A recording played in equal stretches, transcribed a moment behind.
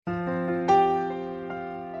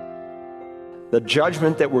The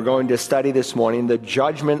judgment that we're going to study this morning, the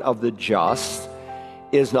judgment of the just,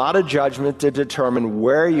 is not a judgment to determine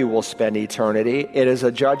where you will spend eternity. It is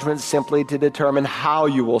a judgment simply to determine how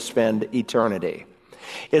you will spend eternity.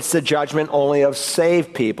 It's the judgment only of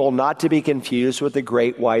saved people, not to be confused with the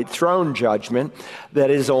great white throne judgment that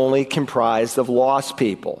is only comprised of lost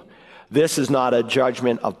people. This is not a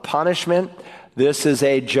judgment of punishment. This is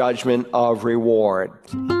a judgment of reward.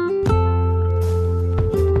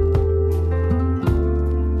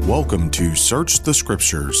 Welcome to Search the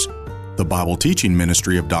Scriptures, the Bible teaching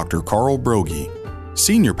ministry of Dr. Carl Broggi,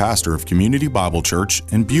 Senior Pastor of Community Bible Church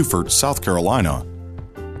in Beaufort, South Carolina.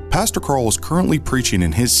 Pastor Carl is currently preaching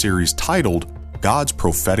in his series titled God's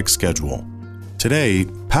Prophetic Schedule. Today,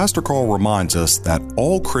 Pastor Carl reminds us that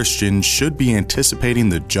all Christians should be anticipating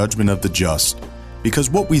the judgment of the just, because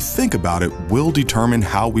what we think about it will determine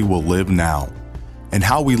how we will live now. And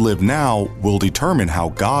how we live now will determine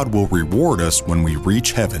how God will reward us when we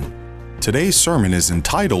reach heaven. Today's sermon is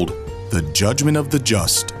entitled, The Judgment of the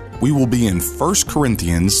Just. We will be in 1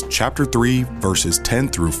 Corinthians chapter 3, verses 10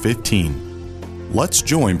 through 15. Let's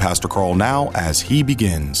join Pastor Carl now as he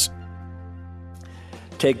begins.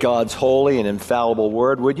 Take God's holy and infallible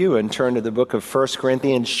word, would you, and turn to the book of 1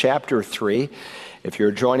 Corinthians chapter 3. If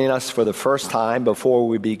you're joining us for the first time, before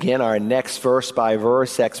we begin our next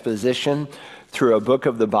verse-by-verse exposition through a book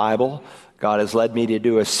of the Bible, God has led me to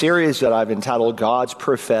do a series that I've entitled God's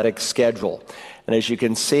Prophetic Schedule. And as you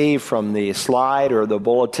can see from the slide or the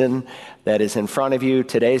bulletin that is in front of you,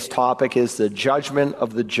 today's topic is the judgment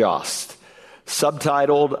of the just,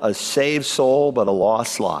 subtitled A Saved Soul But a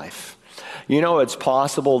Lost Life. You know, it's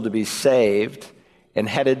possible to be saved and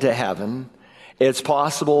headed to heaven. It's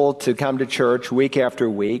possible to come to church week after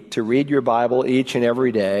week, to read your Bible each and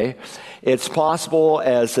every day. It's possible,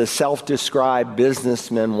 as a self-described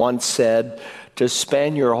businessman once said, to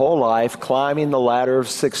spend your whole life climbing the ladder of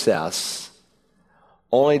success,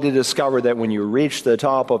 only to discover that when you reached the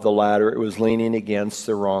top of the ladder, it was leaning against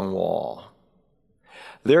the wrong wall.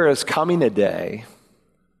 There is coming a day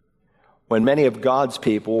when many of God's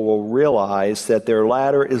people will realize that their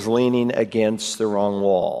ladder is leaning against the wrong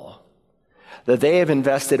wall, that they have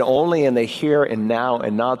invested only in the here and now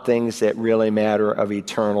and not things that really matter of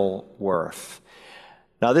eternal worth.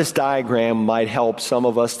 Now, this diagram might help some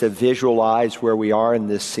of us to visualize where we are in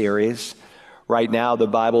this series. Right now, the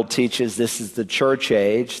Bible teaches this is the church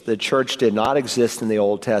age. The church did not exist in the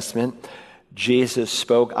Old Testament. Jesus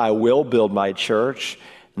spoke, I will build my church.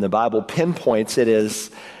 And the Bible pinpoints it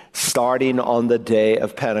as starting on the day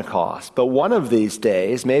of Pentecost. But one of these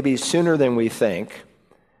days, maybe sooner than we think,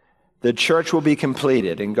 the church will be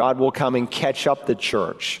completed and God will come and catch up the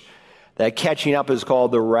church. That catching up is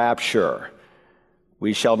called the rapture.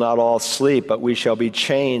 We shall not all sleep, but we shall be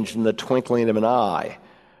changed in the twinkling of an eye.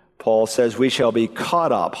 Paul says we shall be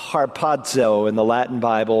caught up, harpazo in the Latin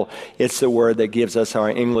Bible. It's the word that gives us our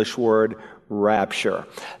English word rapture.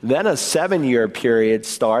 Then a 7-year period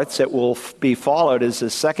starts that will be followed, as the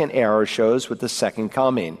second arrow shows, with the second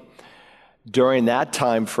coming. During that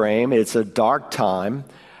time frame, it's a dark time,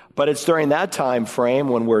 but it's during that time frame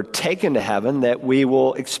when we're taken to heaven that we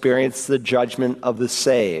will experience the judgment of the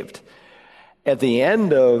saved. At the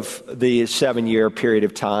end of the 7-year period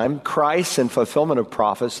of time, Christ, in fulfillment of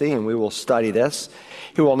prophecy, and we will study this,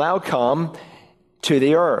 he will now come to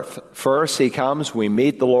the earth. First, he comes, we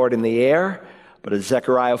meet the Lord in the air, but as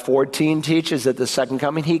Zechariah 14 teaches, at the second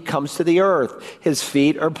coming, he comes to the earth. His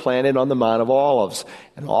feet are planted on the Mount of Olives,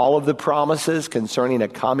 and all of the promises concerning a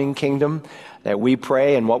coming kingdom that we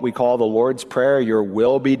pray in what we call the Lord's Prayer, your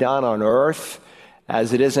will be done on earth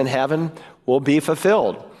as it is in heaven, will be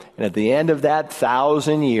fulfilled. And at the end of that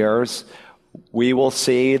 1,000 years, we will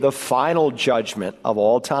see the final judgment of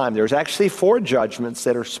all time. There's actually 4 judgments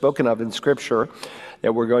that are spoken of in Scripture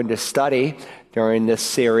that we're going to study during this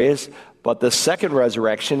series. But the second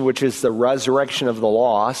resurrection, which is the resurrection of the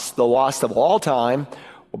lost of all time,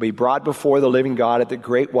 will be brought before the living God at the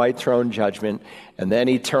great white throne judgment. And then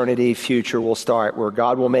eternity future will start, where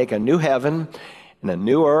God will make a new heaven and a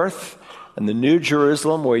new earth, and the new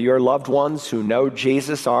Jerusalem, where your loved ones who know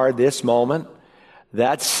Jesus are this moment.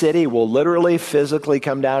 That city will literally, physically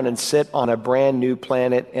come down and sit on a brand new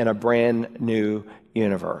planet in a brand new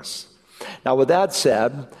universe. Now, with that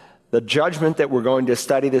said, the judgment that we're going to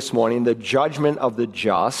study this morning, the judgment of the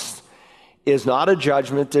just, is not a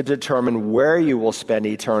judgment to determine where you will spend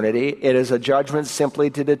eternity. It is a judgment simply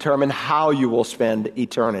to determine how you will spend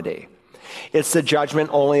eternity. It's the judgment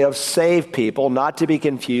only of saved people, not to be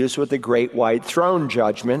confused with the great white throne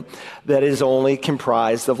judgment that is only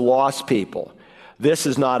comprised of lost people. This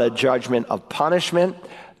is not a judgment of punishment.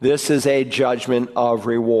 This is a judgment of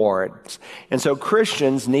rewards. And so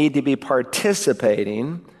Christians need to be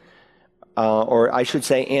participating, or I should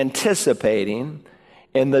say anticipating,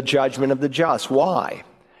 in the judgment of the just. Why?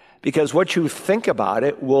 Because what you think about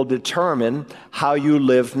it will determine how you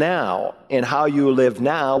live now. And how you live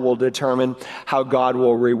now will determine how God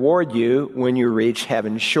will reward you when you reach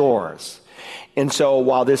heaven's shores. And so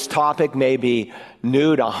while this topic may be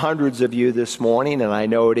new to hundreds of you this morning, and I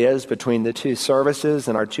know it is between the two services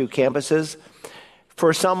and our two campuses,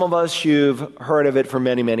 for some of us, you've heard of it for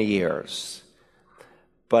many, many years.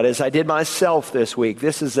 But as I did myself this week,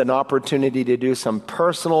 this is an opportunity to do some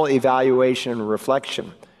personal evaluation and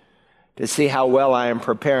reflection to see how well I am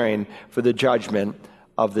preparing for the judgment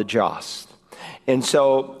of the just. And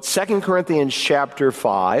so 2 Corinthians chapter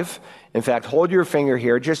 5, in fact, hold your finger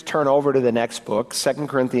here, just turn over to the next book, 2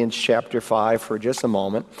 Corinthians chapter 5 for just a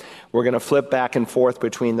moment. We're going to flip back and forth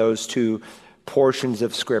between those two portions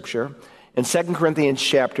of Scripture. In 2 Corinthians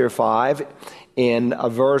chapter 5, in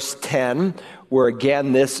verse 10, where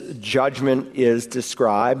again this judgment is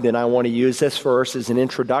described, and I want to use this verse as an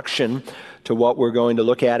introduction to what we're going to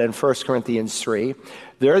look at in 1 Corinthians 3.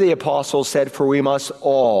 There the apostle said, "For we must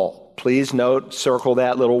all," please note, circle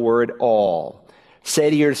that little word, all. Say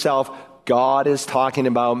to yourself, God is talking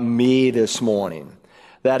about me this morning.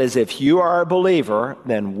 That is, if you are a believer,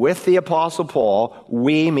 then with the apostle Paul,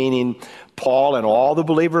 we, meaning Paul and all the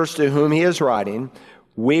believers to whom he is writing,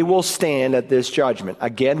 we will stand at this judgment.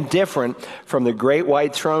 Again, different from the great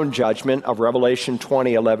white throne judgment of Revelation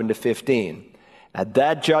 20:11-15. At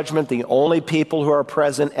that judgment, the only people who are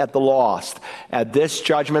present are the lost. At this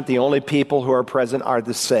judgment, the only people who are present are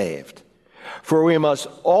the saved. For we must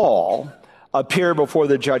all appear before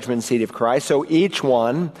the judgment seat of Christ, so each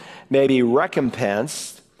one may be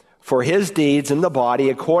recompensed for his deeds in the body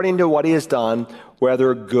according to what he has done,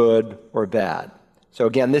 whether good or bad. So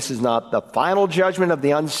again, this is not the final judgment of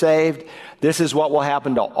the unsaved. This is what will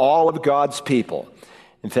happen to all of God's people.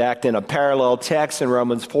 In fact, in a parallel text in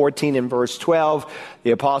Romans 14 and verse 12,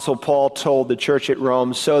 the Apostle Paul told the church at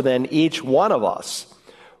Rome, "So then each one of us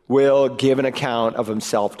will give an account of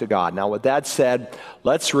himself to God." Now, with that said,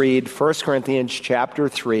 let's read 1 Corinthians chapter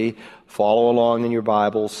 3. Follow along in your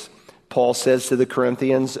Bibles. Paul says to the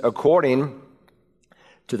Corinthians, "According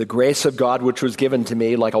to the grace of God which was given to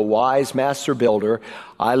me, like a wise master builder,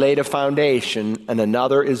 I laid a foundation, and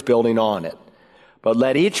another is building on it. But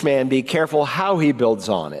let each man be careful how he builds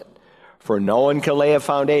on it. For no one can lay a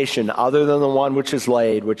foundation other than the one which is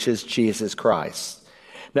laid, which is Jesus Christ.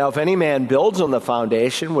 Now if any man builds on the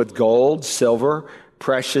foundation with gold, silver,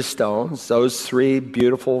 precious stones," those three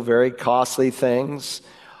beautiful, very costly things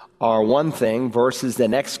are one thing, versus the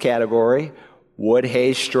next category, wood,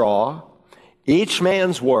 hay, straw, "each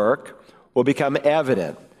man's work will become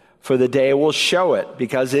evident, for the day will show it,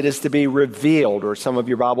 because it is to be revealed," or some of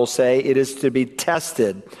your Bibles say, "it is to be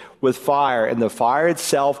tested with fire, and the fire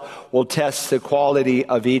itself will test the quality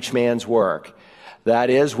of each man's work.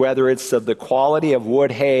 That is, whether it's of the quality of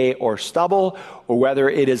wood, hay, or stubble, or whether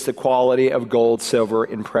it is the quality of gold, silver,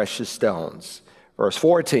 and precious stones." Verse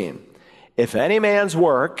 14, "If any man's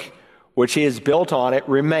work, which he has built on it,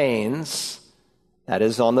 remains," that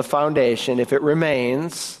is on the foundation, "if it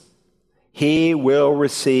remains, he will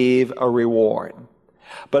receive a reward.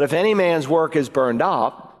 But if any man's work is burned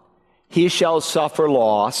up, he shall suffer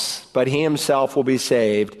loss, but he himself will be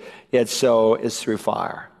saved, yet so is through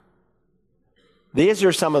fire." These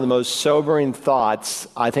are some of the most sobering thoughts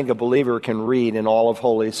I think a believer can read in all of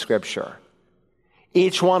Holy Scripture.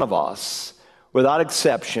 Each one of us, without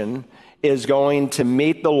exception, is going to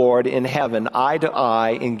meet the Lord in heaven eye to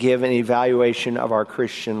eye and give an evaluation of our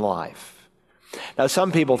Christian life. Now,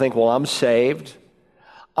 some people think, well, I'm saved,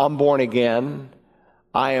 I'm born again,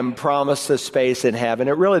 I am promised a space in heaven.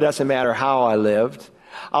 It really doesn't matter how I lived.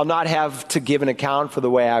 I'll not have to give an account for the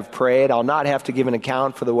way I've prayed. I'll not have to give an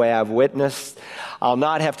account for the way I've witnessed. I'll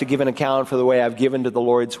not have to give an account for the way I've given to the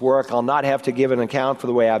Lord's work. I'll not have to give an account for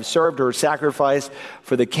the way I've served or sacrificed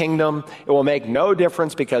for the kingdom. It will make no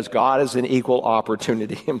difference because God is an equal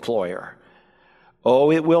opportunity employer.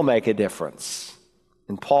 Oh, it will make a difference.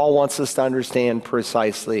 And Paul wants us to understand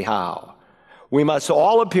precisely how. We must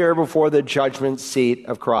all appear before the judgment seat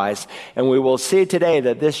of Christ, and we will see today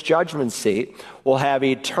that this judgment seat will have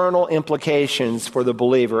eternal implications for the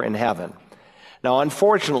believer in heaven. Now,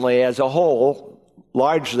 unfortunately, as a whole,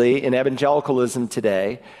 largely in evangelicalism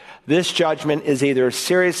today, this judgment is either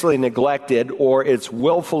seriously neglected or it's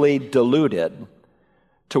willfully diluted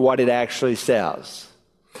to what it actually says.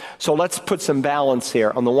 So let's put some balance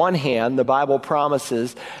here. On the one hand, the Bible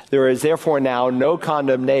promises there is therefore now no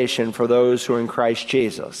condemnation for those who are in Christ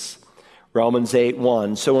Jesus. Romans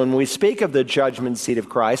 8:1. So when we speak of the judgment seat of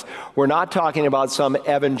Christ, we're not talking about some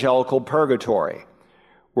evangelical purgatory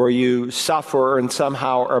where you suffer and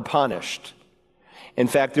somehow are punished. In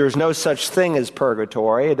fact, there's no such thing as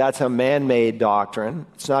purgatory. That's a man-made doctrine.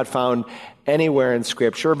 It's not found anywhere in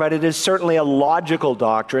Scripture, but it is certainly a logical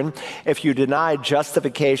doctrine if you deny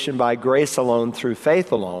justification by grace alone through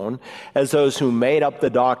faith alone, as those who made up the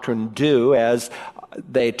doctrine do, as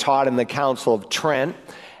they taught in the Council of Trent,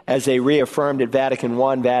 as they reaffirmed at Vatican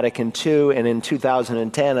I, Vatican II, and in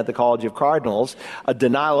 2010 at the College of Cardinals, a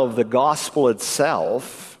denial of the gospel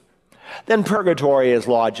itself, then purgatory is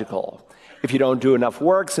logical. If you don't do enough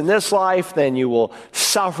works in this life, then you will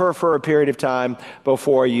suffer for a period of time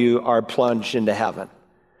before you are plunged into heaven.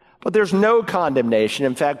 But there's no condemnation.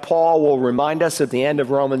 In fact, Paul will remind us at the end of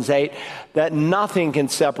Romans 8 that nothing can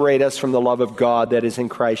separate us from the love of God that is in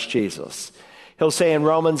Christ Jesus. He'll say in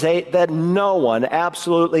Romans 8 that no one,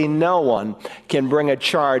 absolutely no one, can bring a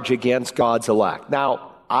charge against God's elect.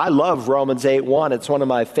 Now, I love Romans 8:1. It's one of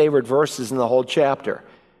my favorite verses in the whole chapter.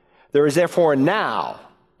 There is therefore now,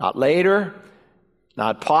 not later,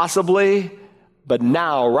 not possibly, but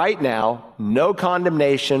now, right now, no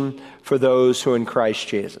condemnation for those who are in Christ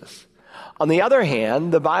Jesus. On the other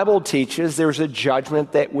hand, the Bible teaches there's a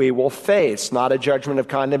judgment that we will face, not a judgment of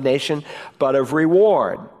condemnation, but of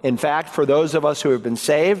reward. In fact, for those of us who have been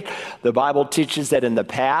saved, the Bible teaches that in the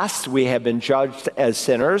past we have been judged as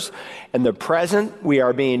sinners. In the present, we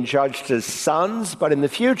are being judged as sons, but in the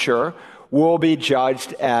future, we'll be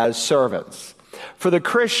judged as servants. For the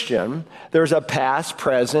Christian, there's a past,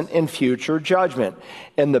 present, and future judgment.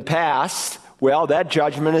 In the past, well, that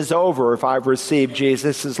judgment is over if I've received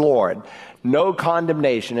Jesus as Lord. No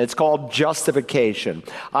condemnation. It's called justification.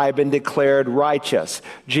 I've been declared righteous.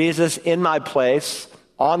 Jesus, in my place,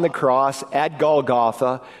 on the cross, at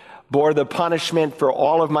Golgotha, bore the punishment for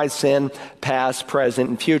all of my sin, past, present,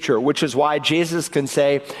 and future, which is why Jesus can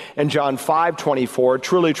say in John 5:24,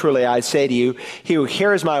 truly, truly, I say to you, he who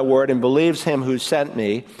hears my word and believes him who sent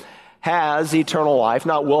me has eternal life,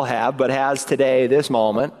 not will have, but has today, this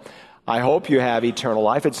moment. I hope you have eternal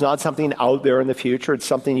life. It's not something out there in the future. It's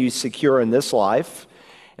something you secure in this life.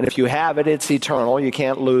 And if you have it, it's eternal. You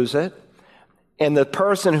can't lose it. And the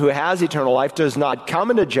person who has eternal life does not come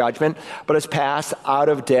into judgment, but is passed out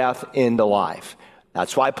of death into life.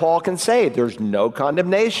 That's why Paul can say there's no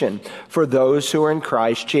condemnation for those who are in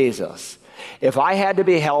Christ Jesus. If I had to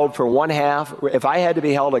be held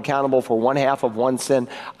accountable for one half of one sin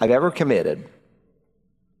I've ever committed,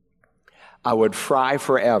 I would fry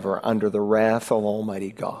forever under the wrath of Almighty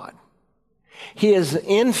God. He is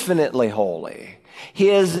infinitely holy. He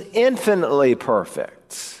is infinitely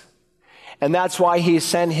perfect. And that's why he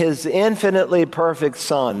sent his infinitely perfect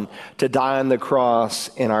Son to die on the cross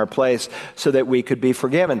in our place so that we could be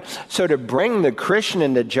forgiven. So to bring the Christian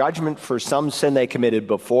into judgment for some sin they committed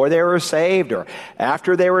before they were saved or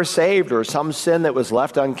after they were saved or some sin that was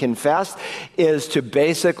left unconfessed is to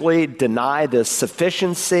basically deny the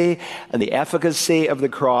sufficiency and the efficacy of the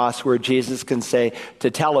cross, where Jesus can say,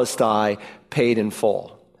 tetelestai, paid in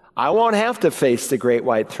full. I won't have to face the great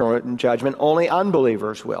white throne judgment. Only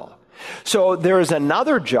unbelievers will. So there is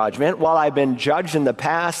another judgment. While I've been judged in the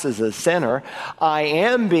past as a sinner, I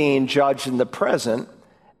am being judged in the present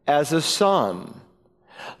as a son.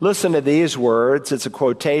 Listen to these words. It's a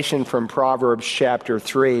quotation from Proverbs chapter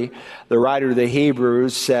 3. The writer of the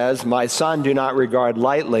Hebrews says, "My son, do not regard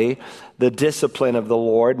lightly the discipline of the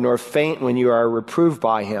Lord, nor faint when you are reproved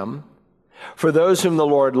by him. For those whom the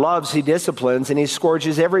Lord loves, he disciplines, and he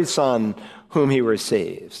scourges every son whom he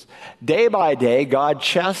receives." Day by day, God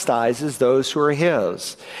chastises those who are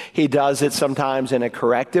his. He does it sometimes in a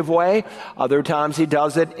corrective way. Other times he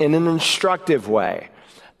does it in an instructive way.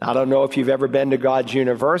 I don't know if you've ever been to God's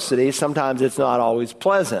university. Sometimes it's not always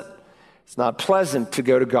pleasant. It's not pleasant to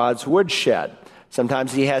go to God's woodshed.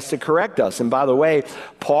 Sometimes he has to correct us. And by the way,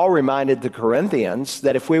 Paul reminded the Corinthians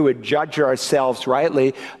that if we would judge ourselves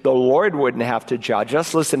rightly, the Lord wouldn't have to judge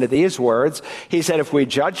us. Listen to these words. He said, if we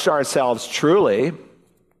judged ourselves truly,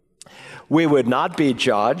 we would not be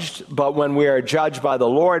judged. But when we are judged by the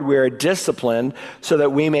Lord, we are disciplined so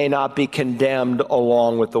that we may not be condemned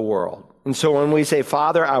along with the world. And so when we say,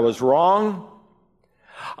 Father, I was wrong,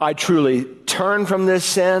 I truly turn from this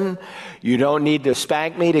sin. You don't need to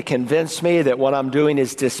spank me to convince me that what I'm doing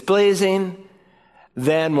is displeasing.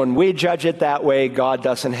 Then when we judge it that way, God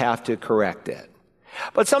doesn't have to correct it.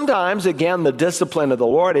 But sometimes, again, the discipline of the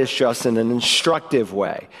Lord is just in an instructive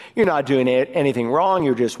way. You're not doing anything wrong.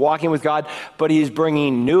 You're just walking with God. But he's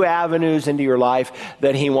bringing new avenues into your life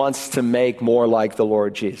that he wants to make more like the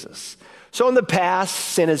Lord Jesus. So in the past,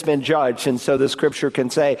 sin has been judged, and so the scripture can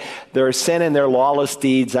say, their sin and their lawless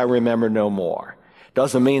deeds I remember no more.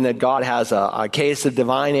 Doesn't mean that God has a case of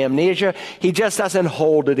divine amnesia. He just doesn't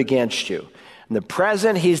hold it against you. In the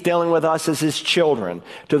present, he's dealing with us as his children.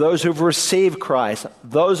 To those who've received Christ,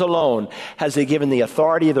 those alone has he given the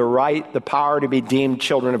authority, the right, the power to be deemed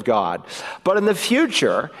children of God. But in the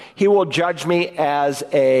future, he will judge me as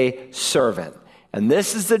a servant. And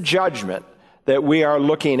this is the judgment that we are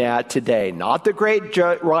looking at today. Not the great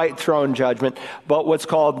white throne judgment, but what's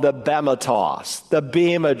called the Bematos, the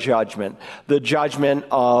Bema judgment, the judgment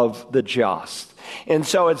of the just. And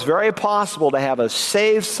so it's very possible to have a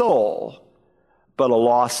saved soul, but a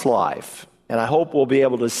lost life. And I hope we'll be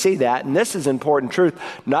able to see that. And this is important truth,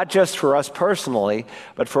 not just for us personally,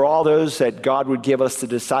 but for all those that God would give us to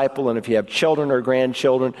disciple. And if you have children or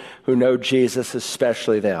grandchildren who know Jesus,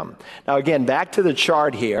 especially them. Now, again, back to the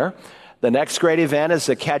chart here. The next great event is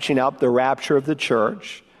the catching up, the rapture of the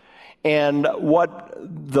church. And what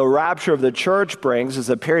the rapture of the church brings is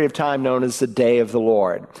a period of time known as the day of the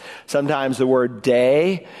Lord. Sometimes the word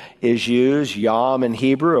day is used, yom in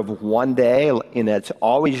Hebrew, of one day, and it's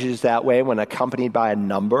always used that way when accompanied by a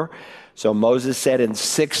number. So Moses said in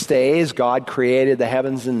 6 days God created the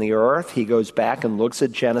heavens and the earth. He goes back and looks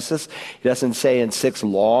at Genesis. He doesn't say in 6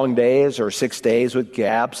 long days or 6 days with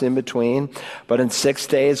gaps in between. But in 6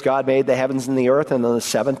 days God made the heavens and the earth, and on the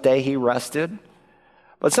seventh day he rested.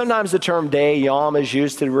 But sometimes the term day, yom, is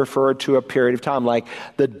used to refer to a period of time, like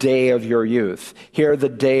the day of your youth. Here, the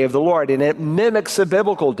day of the Lord, and it mimics a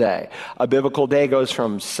biblical day. A biblical day goes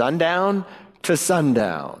from sundown to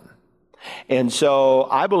sundown. And so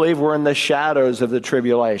I believe we're in the shadows of the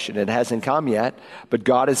tribulation. It hasn't come yet, but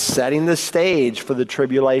God is setting the stage for the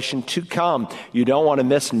tribulation to come. You don't want to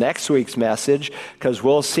miss next week's message, because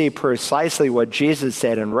we'll see precisely what Jesus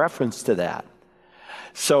said in reference to that.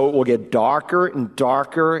 So it will get darker and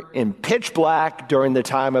darker and pitch black during the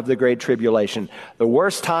time of the Great Tribulation, the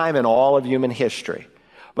worst time in all of human history.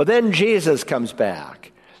 But then Jesus comes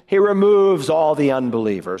back. He removes all the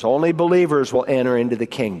unbelievers. Only believers will enter into the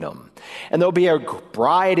kingdom. And there'll be a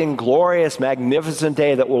bright and glorious, magnificent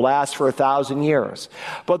day that will last for 1,000 years.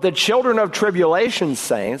 But the children of tribulation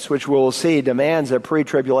saints, which we'll see demands a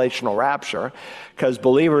pre-tribulational rapture, because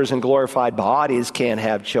believers in glorified bodies can't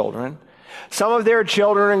have children. Some of their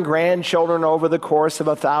children and grandchildren over the course of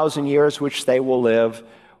 1,000 years, which they will live,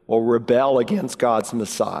 will rebel against God's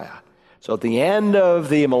Messiah. So at the end of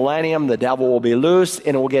the millennium, the devil will be loose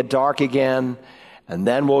and it will get dark again, and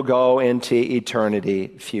then we'll go into eternity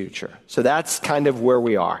future. So that's kind of where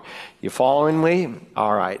we are. You following me?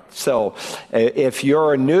 All right. So if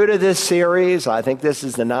you're new to this series, I think this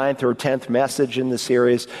is the 9th or 10th message in the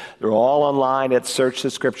series. They're all online at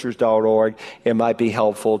searchthescriptures.org. It might be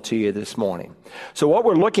helpful to you this morning. So what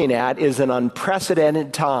we're looking at is an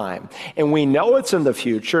unprecedented time. And we know it's in the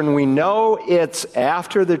future, and we know it's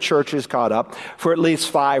after the church is caught up for at least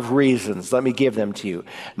 5 reasons. Let me give them to you.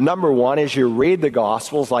 Number one, as you read the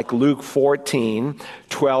Gospels, like Luke 14,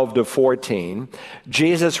 12 to 14,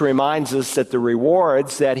 Jesus reminds us that the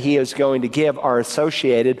rewards that he is going to give are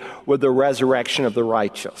associated with the resurrection of the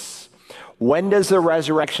righteous. When does the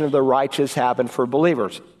resurrection of the righteous happen for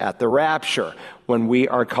believers? At the rapture, when we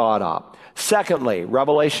are caught up. Secondly,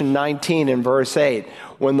 Revelation 19 and verse 8,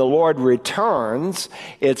 when the Lord returns,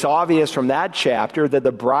 it's obvious from that chapter that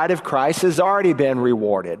the bride of Christ has already been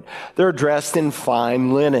rewarded. They're dressed in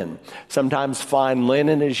fine linen. Sometimes fine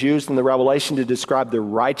linen is used in the Revelation to describe the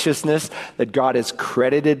righteousness that God has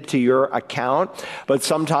credited to your account. But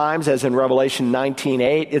sometimes, as in Revelation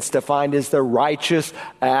 19:8, it's defined as the righteous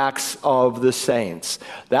acts of the saints.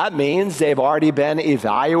 That means they've already been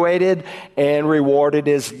evaluated and rewarded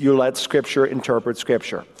as you let Scripture interpret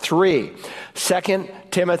Scripture. 3, 2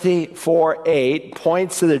 Timothy 4:8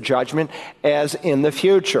 points to the judgment as in the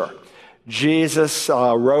future. Jesus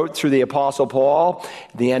wrote through the Apostle Paul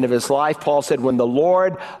at the end of his life. Paul said, when the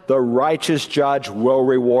Lord, the righteous judge, will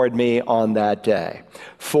reward me on that day.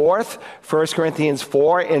 Fourth, 1 Corinthians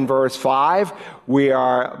 4 in verse 5, we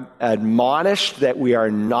are admonished that we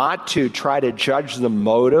are not to try to judge the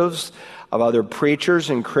motives of other preachers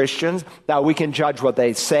and Christians. Now, we can judge what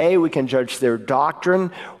they say. We can judge their doctrine.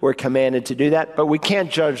 We're commanded to do that. But we can't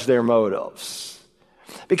judge their motives,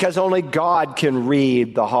 because only God can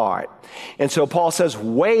read the heart. And so Paul says,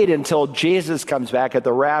 wait until Jesus comes back at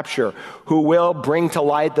the rapture, who will bring to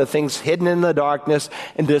light the things hidden in the darkness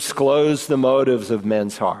and disclose the motives of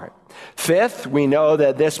men's heart. Fifth, we know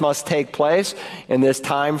that this must take place in this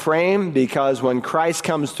time frame, because when Christ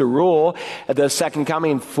comes to rule at the second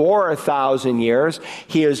coming for 1,000 years,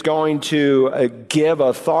 he is going to give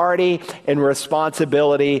authority and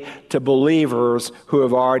responsibility to believers who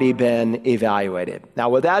have already been evaluated. Now,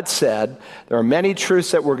 with that said, there are many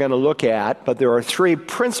truths that we're going to look at, but there are three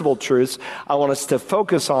principal truths I want us to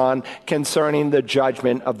focus on concerning the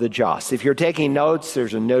judgment of the just. If you're taking notes,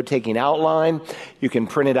 there's a note-taking outline. You can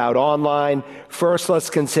print it out online. First, let's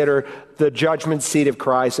consider the judgment seat of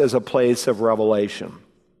Christ as a place of revelation.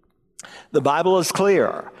 The Bible is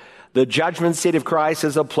clear. The judgment seat of Christ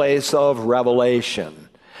is a place of revelation.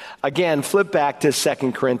 Again, flip back to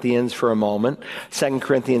 2 Corinthians for a moment. 2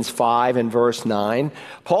 Corinthians 5 and verse 9.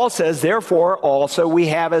 Paul says, therefore also we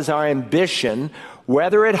have as our ambition,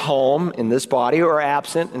 whether at home in this body or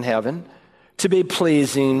absent in heaven, to be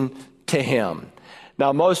pleasing to him.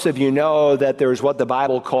 Now, most of you know that there's what the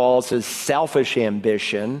Bible calls as selfish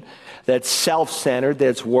ambition, that's self-centered,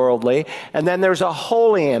 that's worldly. And then there's a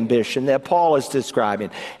holy ambition that Paul is describing.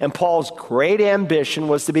 And Paul's great ambition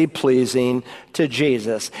was to be pleasing to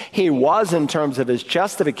Jesus. He was in terms of his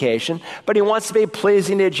justification, but he wants to be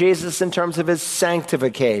pleasing to Jesus in terms of his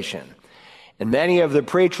sanctification. And many of the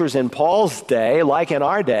preachers in Paul's day, like in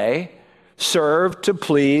our day, served to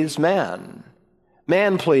please men,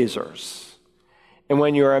 man-pleasers. And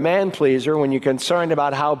when you're a man-pleaser, when you're concerned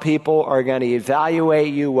about how people are going to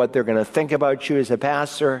evaluate you, what they're going to think about you as a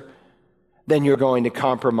pastor, then you're going to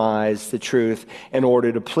compromise the truth in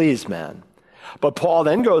order to please men. But Paul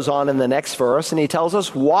then goes on in the next verse, and he tells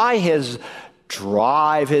us why his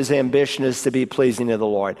drive, his ambition is to be pleasing to the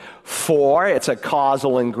Lord. For, it's a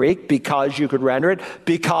causal in Greek, because you could render it,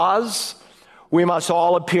 because we must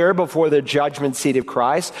all appear before the judgment seat of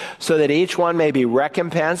Christ, so that each one may be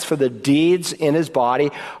recompensed for the deeds in his body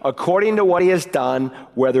according to what he has done,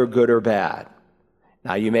 whether good or bad.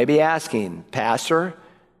 Now you may be asking, Pastor,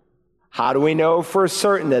 how do we know for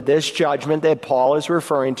certain that this judgment that Paul is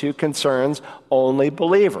referring to concerns only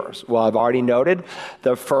believers? Well, I've already noted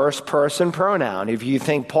the first person pronoun. If you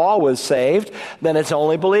think Paul was saved, then it's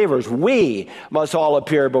only believers. We must all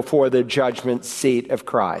appear before the judgment seat of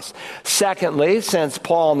Christ. Secondly, since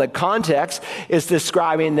Paul in the context is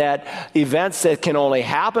describing that events that can only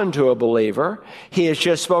happen to a believer, he has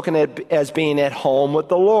just spoken as being at home with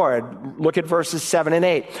the Lord. Look at verses 7 and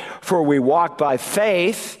 8. For we walk by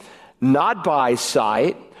faith, not by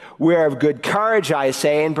sight. We are of good courage, I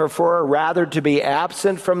say, and prefer rather to be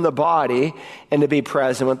absent from the body and to be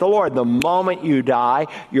present with the Lord. The moment you die,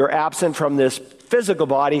 you're absent from this physical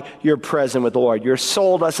body, you're present with the Lord. Your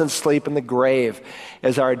soul doesn't sleep in the grave,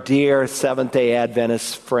 as our dear Seventh-day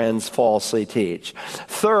Adventist friends falsely teach.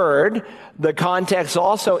 Third, the context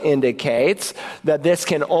also indicates that this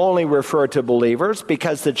can only refer to believers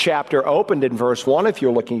because the chapter opened in verse 1, if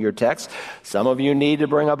you're looking at your text. Some of you need to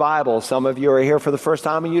bring a Bible. Some of you are here for the first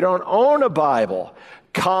time and you don't own a Bible.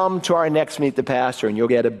 Come to our next Meet the Pastor and you'll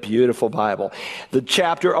get a beautiful Bible. The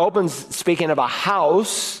chapter opens speaking of a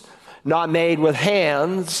house not made with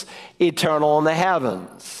hands, eternal in the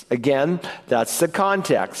heavens. Again, that's the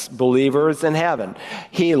context, believers in heaven.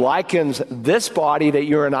 He likens this body that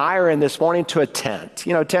you and I are in this morning to a tent.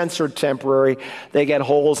 You know, tents are temporary. They get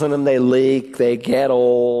holes in them, they leak, they get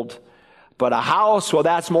old. But a house, well,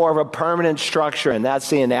 that's more of a permanent structure, and that's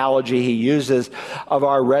the analogy he uses of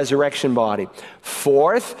our resurrection body.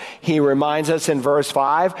 Fourth, he reminds us in verse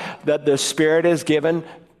 5 that the Spirit is given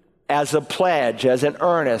as a pledge, as an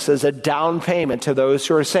earnest, as a down payment to those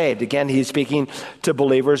who are saved. Again, he's speaking to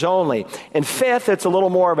believers only. And fifth, it's a little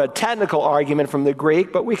more of a technical argument from the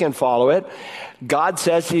Greek, but we can follow it. God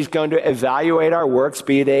says he's going to evaluate our works,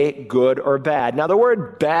 be they good or bad. Now, the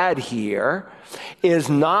word bad here is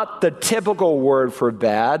not the typical word for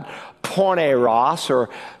bad, porneros or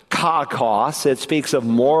kakos. It speaks of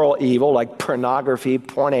moral evil, like pornography,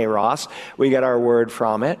 porneros. We get our word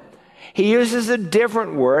from it. He uses a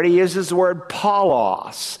different word. He uses the word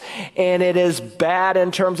paulos, and it is bad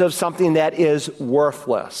in terms of something that is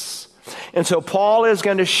worthless. And so Paul is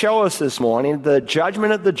going to show us this morning the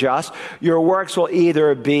judgment of the just. Your works will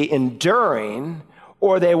either be enduring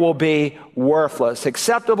or they will be worthless,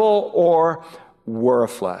 acceptable or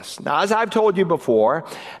worthless. Now, as I've told you before,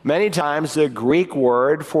 many times the Greek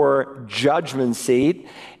word for judgment seat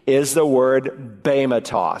is the word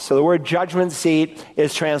bematos. So the word judgment seat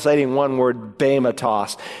is translating one word,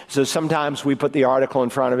 bematos. So sometimes we put the article in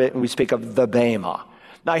front of it and we speak of the bema.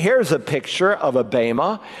 Now here's a picture of a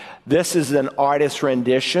bema. This is an artist's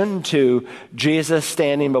rendition to Jesus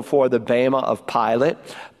standing before the bema of Pilate.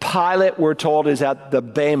 Pilate, we're told, is at the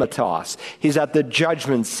bematos. He's at the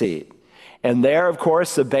judgment seat. And there, of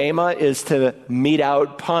course, the bema is to mete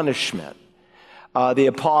out punishment. The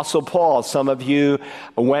Apostle Paul. Some of you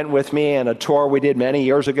went with me on a tour we did many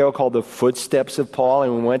years ago called The Footsteps of Paul,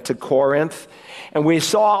 and we went to Corinth. And we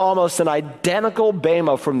saw almost an identical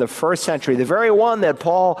bema from the first century, the very one that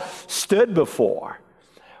Paul stood before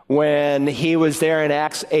when he was there in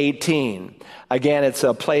Acts 18. Again, it's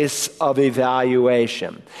a place of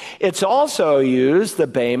evaluation. It's also used, the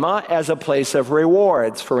bema, as a place of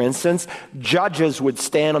rewards. For instance, judges would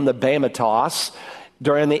stand on the bema toss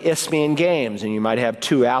during the Isthmian Games, and you might have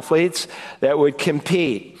two athletes that would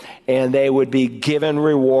compete, and they would be given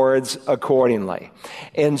rewards accordingly.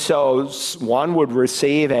 And so one would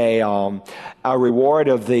receive a reward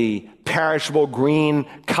of the perishable green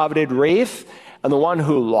coveted wreath, and the one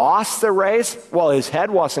who lost the race, well, his head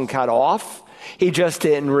wasn't cut off. He just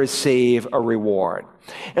didn't receive a reward.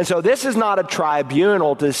 And so this is not a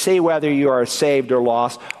tribunal to see whether you are saved or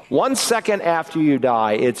lost. 1 second after you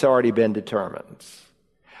die, it's already been determined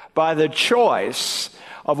by the choice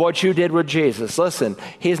of what you did with Jesus. Listen,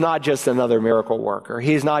 he's not just another miracle worker.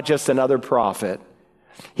 He's not just another prophet.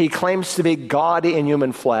 He claims to be God in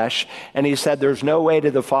human flesh, and he said there's no way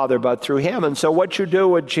to the Father but through him. And so what you do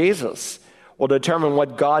with Jesus will determine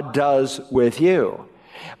what God does with you.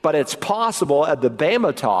 But it's possible at the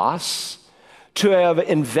bema toss to have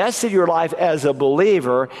invested your life as a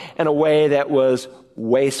believer in a way that was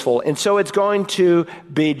wasteful. And so it's going to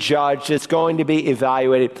be judged. It's going to be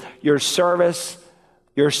evaluated. Your service,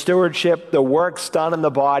 your stewardship, the works done in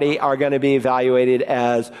the body are going to be evaluated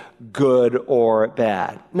as good or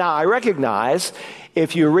bad. Now, I recognize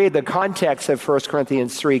if you read the context of 1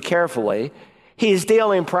 Corinthians 3 carefully, he's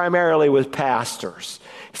dealing primarily with pastors.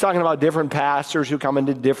 He's talking about different pastors who come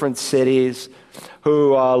into different cities,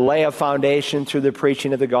 who lay a foundation through the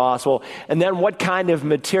preaching of the gospel, and then what kind of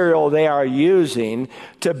material they are using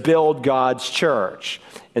to build God's church.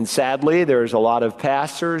 And sadly, there's a lot of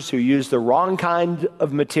pastors who use the wrong kind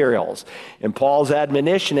of materials. And Paul's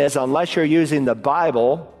admonition is, unless you're using the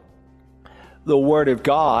Bible, the Word of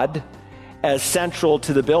God, as central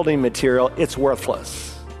to the building material, it's worthless.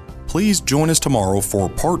 Please join us tomorrow for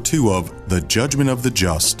part 2 of The Judgment of the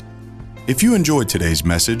Just. If you enjoyed today's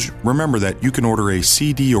message, remember that you can order a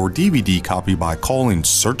CD or DVD copy by calling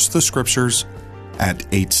Search the Scriptures at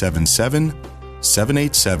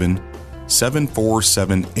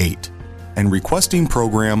 877-787-7478 and requesting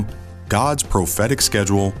program God's Prophetic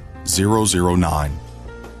Schedule 009.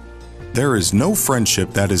 There is no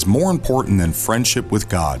friendship that is more important than friendship with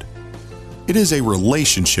God. It is a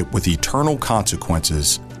relationship with eternal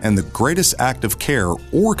consequences, and the greatest act of care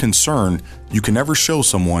or concern you can ever show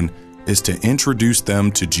someone is to introduce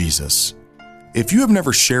them to Jesus. If you have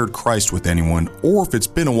never shared Christ with anyone, or if it's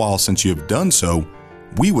been a while since you have done so,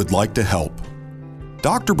 we would like to help.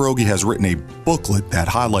 Dr. Broggi has written a booklet that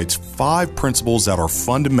highlights 5 principles that are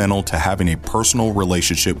fundamental to having a personal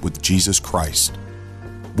relationship with Jesus Christ.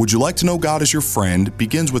 Would You Like to Know God as Your Friend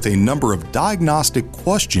begins with a number of diagnostic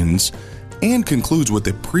questions and concludes with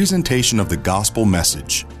a presentation of the gospel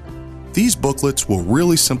message. These booklets will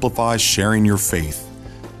really simplify sharing your faith.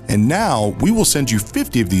 And now we will send you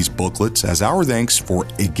 50 of these booklets as our thanks for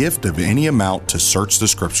a gift of any amount to Search the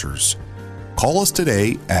Scriptures. Call us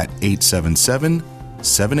today at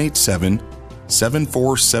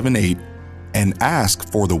 877-787-7478 and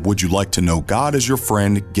ask for the Would You Like to Know God as Your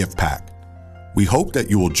Friend gift pack. We hope that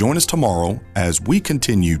you will join us tomorrow as we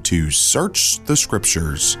continue to search the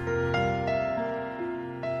Scriptures.